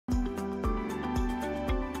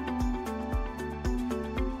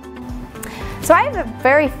So I have a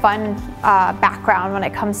very fun background when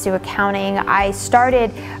it comes to accounting. I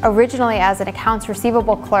started originally as an accounts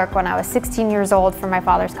receivable clerk when I was 16 years old for my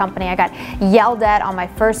father's company. I got yelled at on my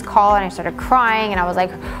first call and I started crying, and I was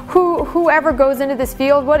like, whoever goes into this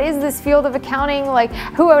field, what is this field of accounting? Like,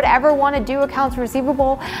 who would ever want to do accounts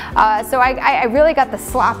receivable? So I really got the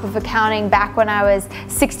slap of accounting back when I was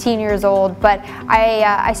 16 years old, but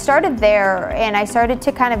I started there and I started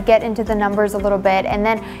to kind of get into the numbers a little bit, and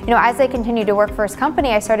then as I continued to work for his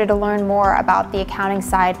company, I started to learn more about the accounting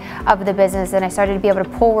side of the business, and I started to be able to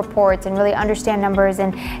pull reports and really understand numbers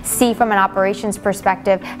and see from an operations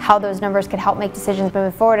perspective how those numbers could help make decisions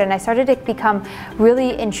moving forward. And I started to become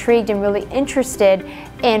really intrigued and really interested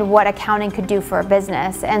in what accounting could do for a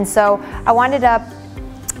business. And so I wound up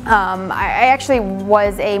I actually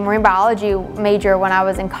was a marine biology major when I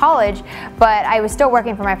was in college, but I was still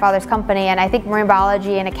working for my father's company, and I think marine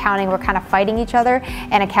biology and accounting were kind of fighting each other,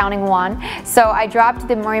 and accounting won. So I dropped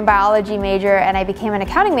the marine biology major and I became an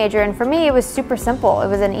accounting major, and for me it was super simple. It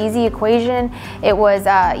was an easy equation, it was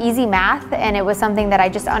easy math, and it was something that I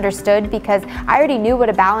just understood because I already knew what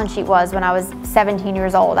a balance sheet was when I was 17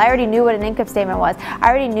 years old. I already knew what an income statement was. I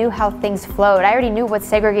already knew how things flowed. I already knew what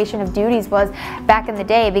segregation of duties was back in the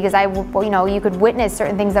day, because you could witness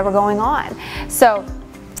certain things that were going on. So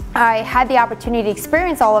I had the opportunity to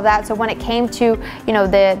experience all of that, so when it came to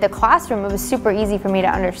the classroom, it was super easy for me to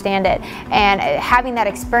understand it, and having that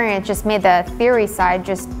experience just made the theory side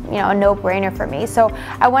just a no-brainer for me. So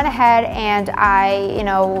I went ahead and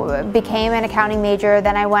I became an accounting major.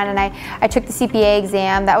 Then I went and I took the CPA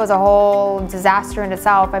exam. That was a whole disaster in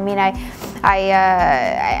itself. I mean, I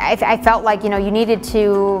felt like you needed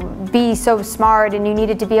to be so smart and you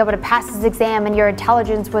needed to be able to pass this exam, and your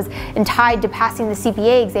intelligence was tied to passing the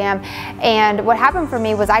CPA exam. And what happened for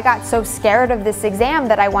me was I got so scared of this exam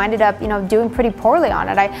that I winded up doing pretty poorly on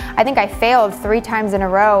it. I think I failed 3 times in a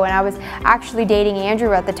row, and I was actually dating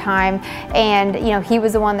Andrew at the time, and he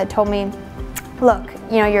was the one that told me, look,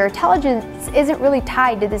 your intelligence isn't really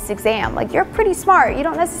tied to this exam. Like, you're pretty smart. You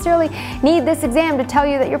don't necessarily need this exam to tell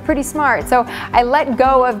you that you're pretty smart. So I let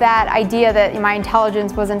go of that idea that my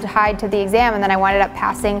intelligence wasn't tied to the exam, and then I winded up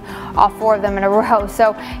passing all 4 of them in a row.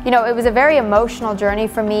 So, it was a very emotional journey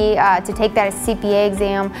for me to take that CPA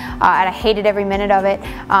exam, and I hated every minute of it,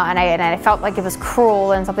 and I felt like it was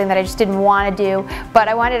cruel and something that I just didn't want to do. But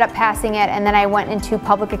I winded up passing it, and then I went into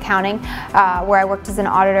public accounting, where I worked as an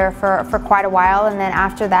auditor for quite a while, and then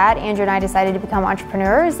after that, Andrew and I decided to become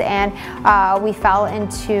entrepreneurs, and we fell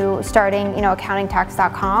into starting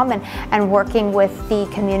accountingtax.com and working with the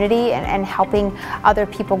community and helping other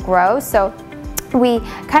people grow. So we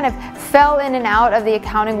kind of fell in and out of the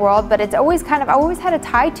accounting world, but it's always I always had a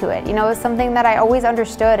tie to it. It's something that I always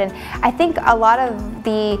understood, and I think a lot of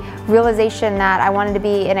the realization that I wanted to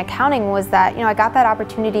be in accounting was that I got that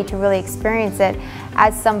opportunity to really experience it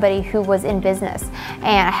as somebody who was in business.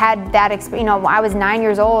 And I had that experience. I was 9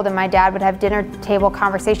 years old, and my dad would have dinner table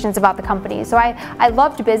conversations about the company. So I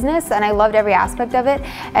loved business, and I loved every aspect of it,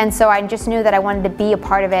 and so I just knew that I wanted to be a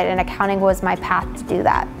part of it, and accounting was my path to do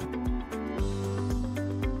that.